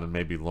things out, and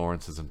maybe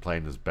Lawrence isn't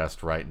playing his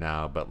best right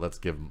now, but let's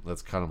cut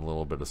him a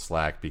little bit of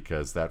slack,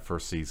 because that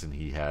first season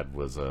he had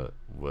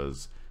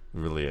was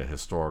really a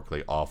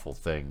historically awful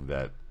thing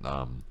that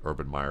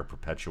Urban Meyer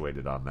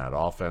perpetuated on that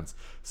offense.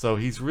 So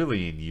he's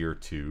really in year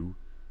 2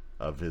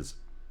 of his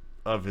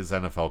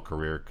NFL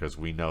career, because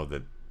we know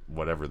that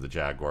whatever the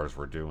Jaguars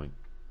were doing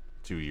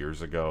 2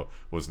 years ago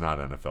was not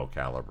NFL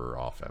caliber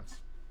offense.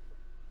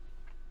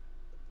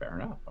 Fair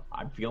enough.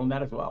 I'm feeling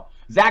that as well.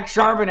 Zach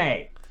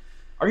Charbonnet.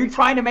 Are you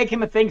trying to make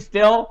him a thing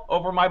still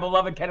over my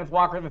beloved Kenneth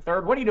Walker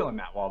III? What are you doing,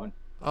 Matt Waldman?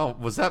 Oh,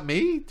 was that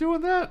me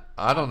doing that?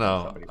 I don't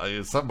know.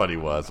 Somebody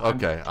was.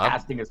 Okay. I'm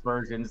casting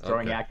aspersions,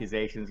 throwing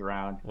accusations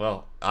around.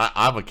 Well,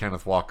 I'm a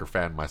Kenneth Walker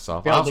fan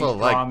myself. I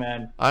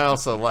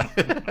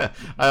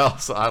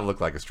look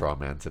like a straw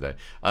man today.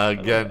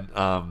 Again,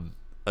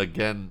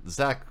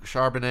 Zach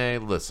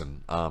Charbonnet,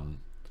 listen,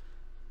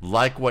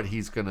 like what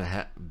he's going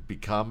to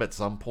become at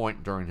some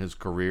point during his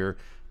career,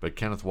 but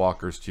Kenneth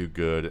Walker's too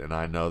good, and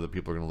I know that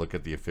people are going to look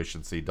at the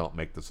efficiency. Don't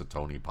make this a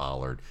Tony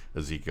Pollard,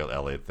 Ezekiel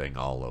Elliott thing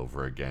all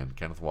over again.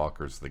 Kenneth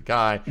Walker's the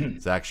guy.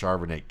 Zach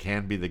Charbonnet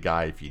can be the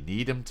guy if you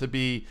need him to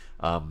be,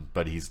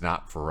 but he's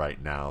not for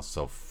right now,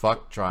 so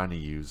fuck trying to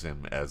use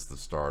him as the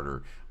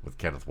starter with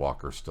Kenneth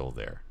Walker still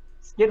there.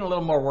 He's getting a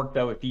little more work,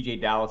 though, with DJ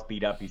Dallas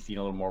beat up. He's seen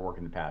a little more work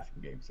in the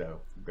passing game,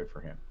 so good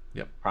for him.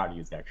 Yep. Proud of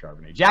you, Zach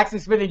Charbonnet. Jackson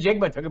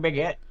Smith-Njigba took a big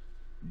hit.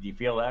 Do you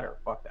feel that, or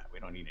fuck that? We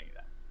don't need any of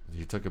that.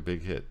 He took a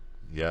big hit.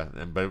 Yeah,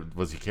 but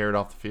was he carried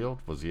off the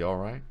field? Was he all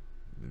right?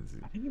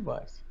 I think he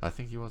was. I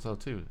think he was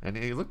too. And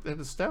he looked, and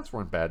his stats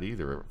weren't bad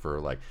either for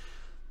like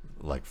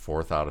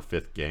 4th out of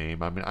 5th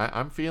game. I mean,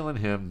 I'm feeling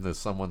him as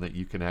someone that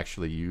you can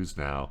actually use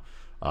now,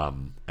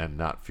 and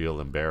not feel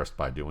embarrassed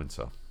by doing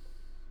so.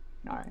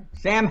 All right,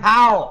 Sam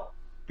Howell.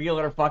 Feel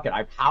it or fuck it?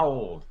 I've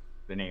howled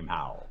the name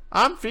Howell.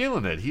 I'm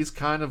feeling it. He's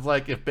kind of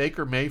like if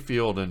Baker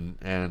Mayfield and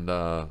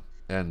Dwayne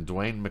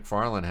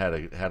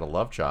McFarland had a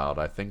love child,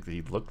 I think that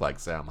he'd look like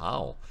Sam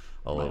Howell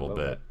a little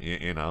bit.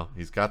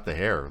 He's got the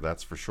hair,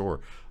 that's for sure.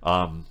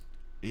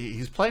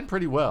 He's playing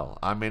pretty well.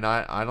 I mean,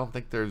 I don't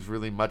think there's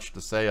really much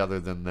to say other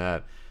than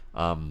that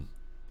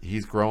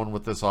he's growing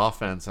with this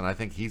offense, and I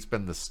think he's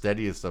been the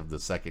steadiest of the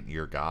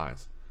second-year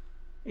guys.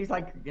 He's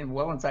like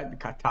well inside the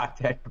top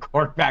 10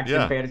 quarterbacks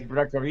in fantasy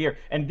production every year.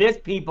 And this,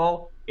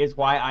 people, is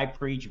why I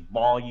preach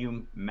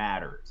volume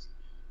matters.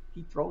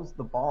 He throws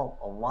the ball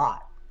a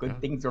lot. good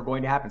things are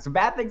going to happen. Some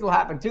bad things will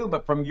happen too,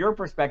 but from your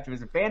perspective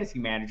as a fantasy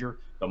manager,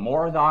 the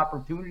more the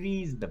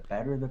opportunities, the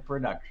better the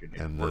production.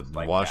 And the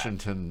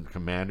Washington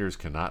Commanders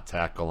cannot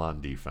tackle on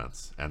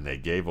defense, and they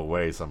gave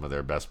away some of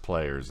their best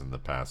players in the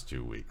past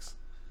 2 weeks.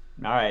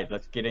 All right,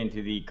 let's get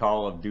into the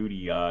Call of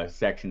Duty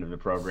section of the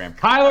program.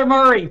 Kyler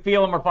Murray,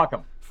 feel him or fuck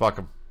him? Fuck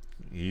him.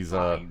 He's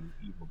a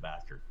evil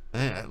bastard.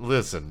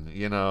 Listen,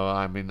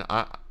 I mean,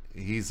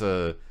 he's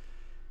a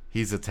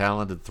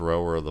talented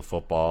thrower of the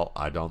football.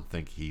 I don't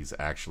think he's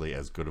actually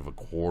as good of a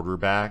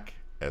quarterback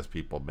as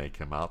people make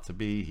him out to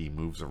be. He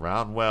moves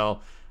around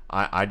well.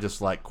 I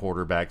just like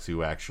quarterbacks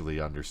who actually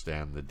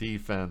understand the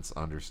defense,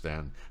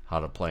 understand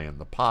how to play in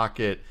the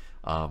pocket,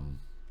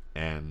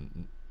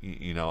 and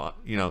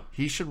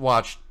he should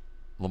watch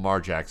Lamar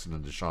Jackson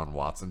and Deshaun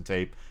Watson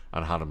tape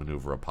on how to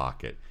maneuver a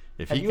pocket.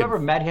 Have you ever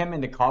met him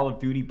in the Call of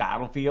Duty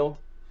battlefield?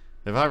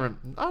 I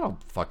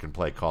don't fucking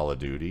play Call of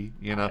Duty,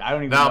 I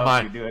don't even know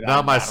if you do it.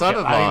 Now my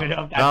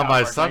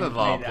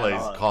son-in-law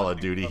plays Call of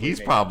Duty.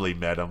 He's probably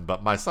met him,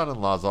 but my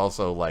son-in-law's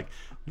also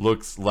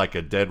looks like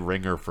a dead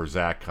ringer for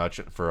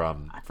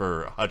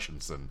for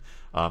Hutchinson,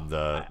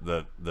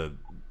 the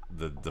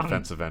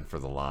defensive end for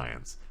the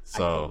Lions.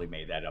 So I totally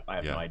made that up. I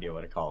have no idea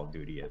what a Call of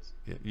Duty is.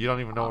 You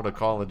don't even know what a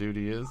Call of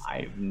Duty is?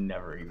 I've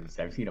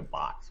seen a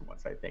box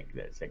once, I think,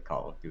 that said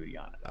Call of Duty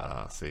on it.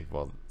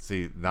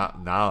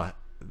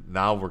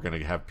 Now we're going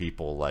to have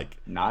people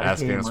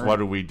asking us, what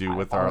do we do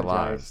with our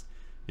lives?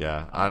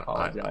 Yeah, I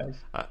apologize.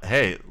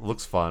 Hey, it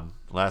looks fun.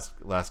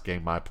 Last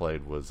game I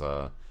played was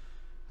I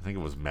think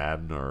it was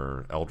Madden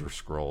or Elder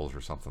Scrolls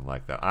or something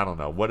like that. I don't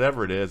know.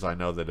 Whatever it is, I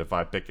know that if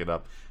I pick it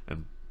up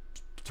and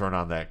turn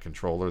on that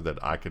controller,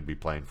 that I could be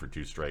playing for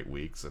 2 straight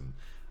weeks, and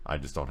I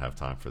just don't have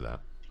time for that.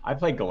 I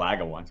played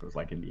Galaga once. It was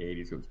in the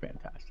 80s. It was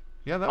fantastic.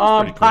 Yeah, that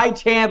was pretty cool. Ty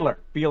Chandler,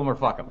 feel him or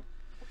fuck him?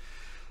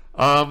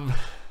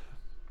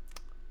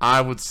 I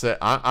would say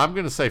I'm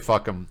going to say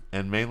fuck him,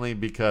 and mainly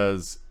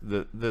because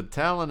the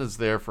talent is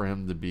there for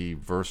him to be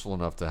versatile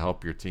enough to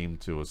help your team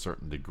to a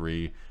certain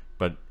degree,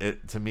 but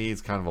to me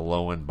it's kind of a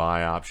low-end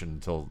buy option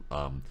until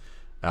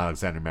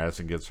Alexander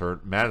Madison gets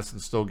hurt.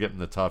 Madison's still getting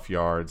the tough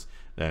yards,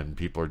 and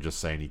people are just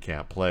saying he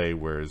can't play,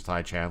 whereas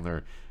Ty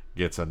Chandler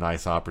gets a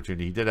nice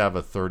opportunity. He did have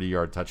a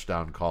 30-yard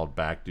touchdown called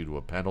back due to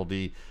a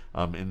penalty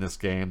in this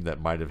game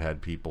that might have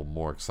had people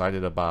more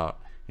excited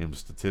about him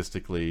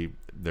statistically.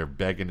 They're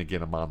begging to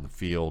get him on the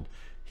field.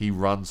 He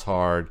runs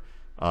hard.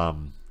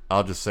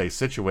 I'll just say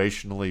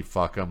situationally,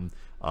 fuck him.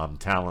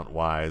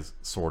 Talent-wise,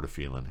 sort of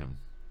feeling him.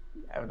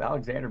 Yeah, with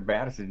Alexander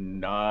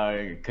Madison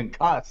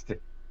concussed,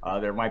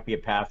 there might be a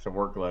path to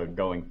workload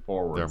going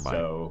forward.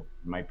 So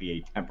it might be a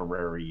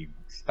temporary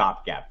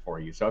stopgap for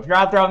you. So if you're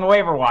out there on the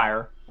waiver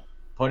wire,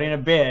 put in a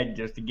bid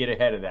just to get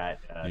ahead of that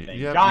thing.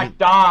 Yeah, Josh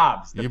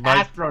Dobbs, the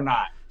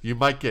astronaut. You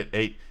might get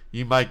 8.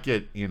 You might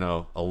get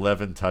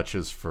 11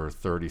 touches for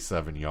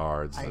 37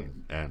 yards,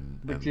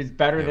 which is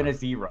better than a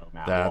 0.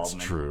 Matt that's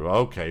Waldman. True.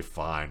 Okay,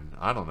 fine.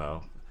 I don't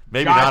know.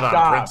 Maybe Josh not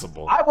on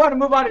principle. I want to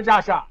move on to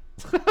Josh Dobbs.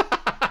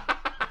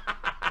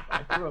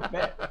 I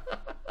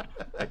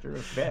threw a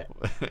fit.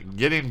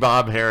 Getting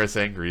Bob Harris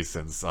angry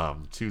since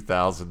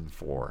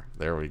 2004.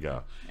 There we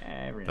go.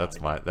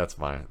 That's my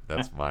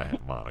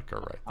moniker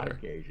right there. On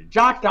occasion.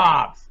 Josh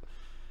Dobbs.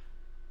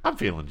 I'm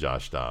feeling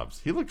Josh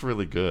Dobbs. He looked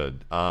really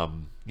good.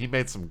 He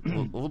made a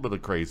little bit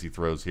of crazy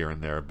throws here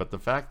and there, but the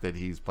fact that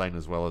he's playing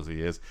as well as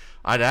he is,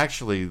 I'd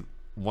actually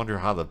wonder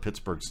how the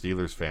Pittsburgh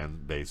Steelers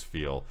fan base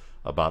feel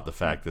about the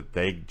fact that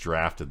they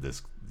drafted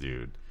this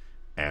dude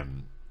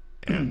and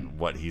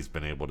what he's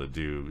been able to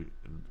do.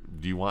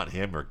 Do you want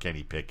him or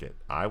Kenny Pickett?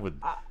 I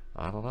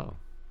don't know.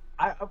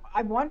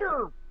 I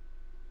wonder,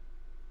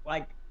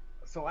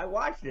 so I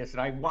watch this,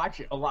 and I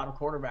watch a lot of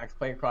quarterbacks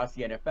play across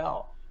the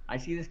NFL. I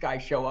see this guy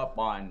show up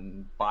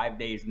on 5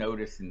 days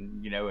notice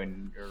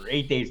or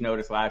 8 days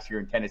notice last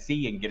year in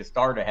Tennessee and get a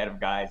start ahead of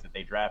guys that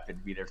they drafted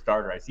to be their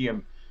starter. I see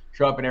him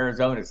show up in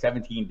Arizona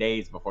 17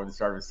 days before the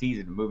start of the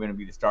season and move in and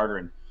be the starter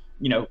and,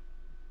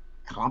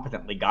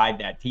 competently guide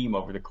that team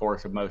over the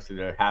course of most of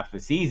the half of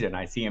the season.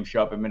 I see him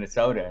show up in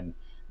Minnesota and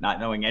not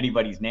knowing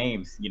anybody's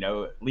names,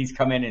 at least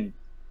come in and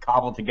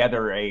cobble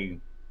together a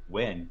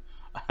win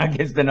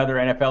against another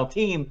NFL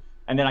team.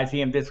 And then I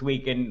see him this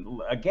week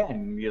and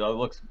again,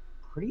 looks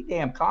pretty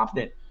damn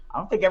confident. I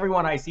don't think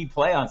everyone I see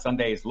play on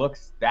Sundays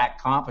looks that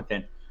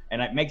competent,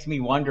 and it makes me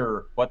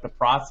wonder what the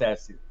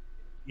process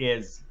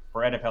is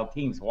for NFL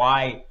teams.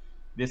 Why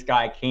this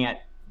guy can't,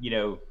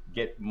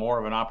 get more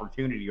of an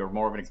opportunity or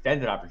more of an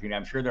extended opportunity.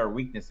 I'm sure there are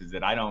weaknesses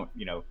that I don't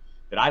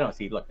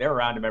see. Look, they're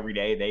around him every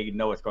day. They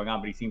know what's going on,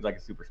 but he seems like a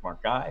super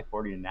smart guy.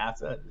 According to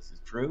NASA, this is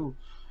true.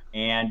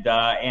 And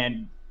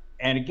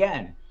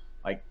again,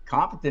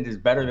 competent is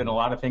better than a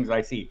lot of things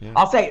I see. Yeah.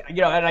 I'll say,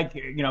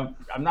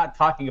 I'm not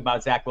talking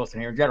about Zach Wilson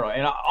here in general.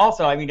 And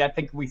also, I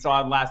think we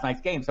saw in last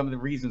night's game some of the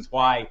reasons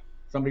why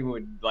somebody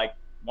would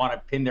want to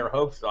pin their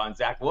hopes on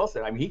Zach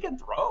Wilson. he can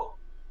throw,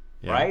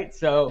 right?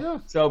 So,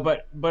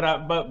 but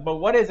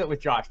what is it with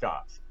Josh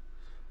Dobbs?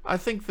 I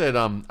think that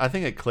I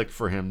think it clicked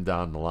for him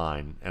down the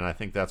line, and I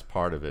think that's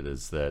part of it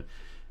is that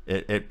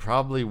it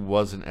probably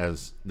wasn't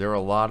as. There are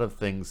a lot of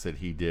things that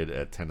he did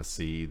at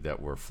Tennessee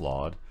that were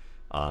flawed,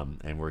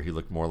 and where he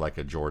looked more like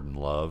a Jordan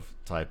Love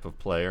type of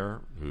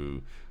player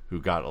who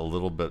got a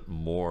little bit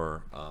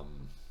more.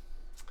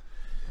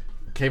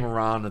 Came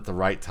around at the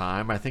right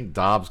time. I think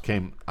Dobbs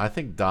came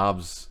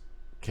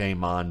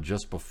on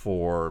just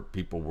before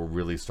people were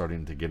really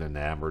starting to get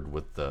enamored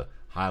with the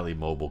highly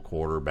mobile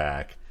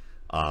quarterback.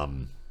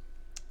 And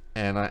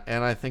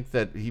I think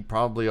that he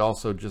probably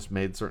also just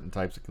made certain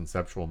types of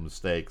conceptual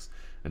mistakes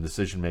and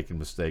decision making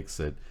mistakes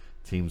that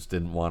teams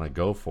didn't want to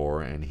go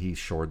for, and he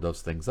shored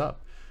those things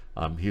up.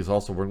 He's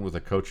also working with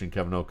a coach in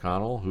Kevin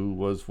O'Connell, who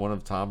was one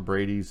of Tom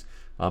Brady's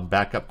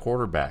backup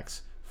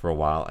quarterbacks for a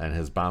while and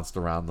has bounced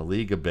around the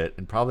league a bit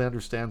and probably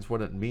understands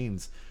what it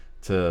means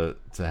to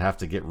have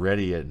to get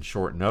ready at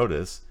short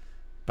notice,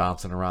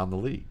 bouncing around the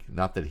league.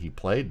 Not that he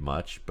played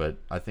much, but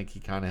I think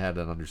he kind of had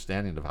an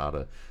understanding of how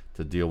to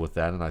deal with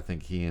that, and I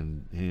think he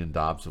and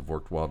Dobbs have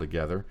worked well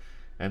together.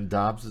 And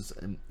Dobbs is,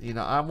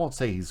 I won't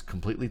say he's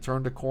completely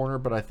turned a corner,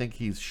 but I think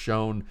he's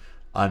shown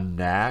a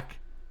knack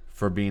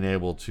for being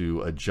able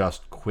to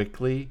adjust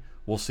quickly.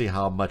 We'll see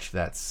how much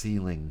that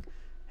ceiling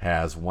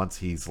has once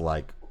he's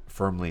like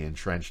firmly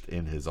entrenched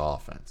in his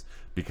offense,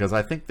 because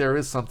I think there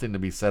is something to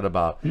be said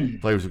about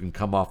players who can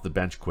come off the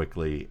bench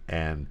quickly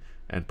and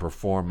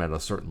perform at a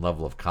certain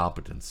level of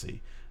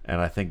competency. And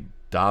I think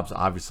Dobbs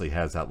obviously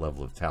has that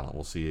level of talent.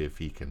 We'll see if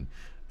he can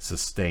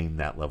sustain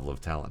that level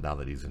of talent now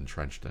that he's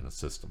entrenched in a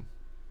system.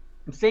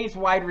 Saints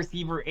wide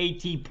receiver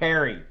A.T.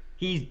 Perry.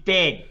 He's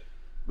big.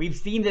 We've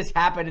seen this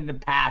happen in the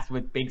past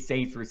with big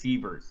Saints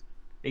receivers.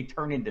 They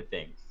turn into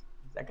things.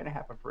 Is that going to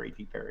happen for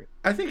A.T. Perry?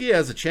 I think he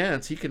has a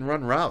chance. He can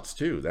run routes,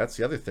 too. That's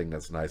the other thing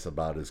that's nice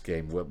about his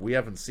game. We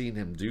haven't seen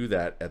him do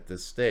that at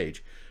this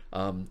stage.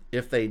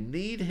 If they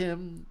need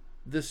him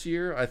this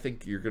year, I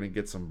think you're going to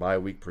get some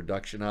bye-week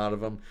production out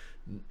of him.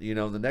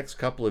 The next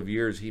couple of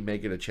years, he may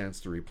get a chance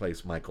to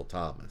replace Michael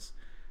Thomas.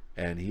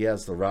 And he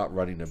has the route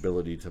running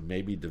ability to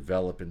maybe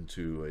develop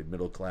into a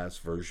middle-class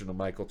version of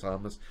Michael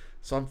Thomas.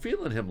 So I'm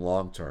feeling him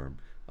long-term.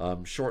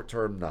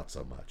 Short-term, not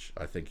so much.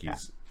 I think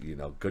he's,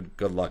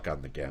 good luck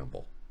on the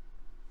gamble.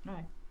 All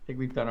right. I think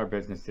we've done our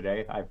business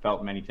today. I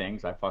felt many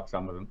things. I fucked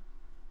some of them.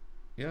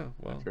 Yeah,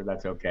 well. I'm sure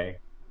that's okay.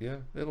 Yeah,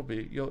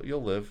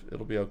 you'll live.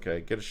 It'll be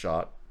okay. Get a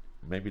shot.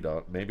 Maybe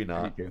not. Maybe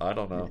not. I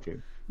don't know.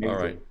 Maybe All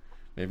right. Two.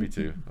 Maybe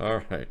two.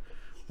 All right.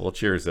 Well,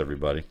 cheers,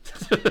 everybody.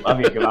 Love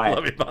you. Goodbye.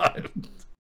 Love you. Bye.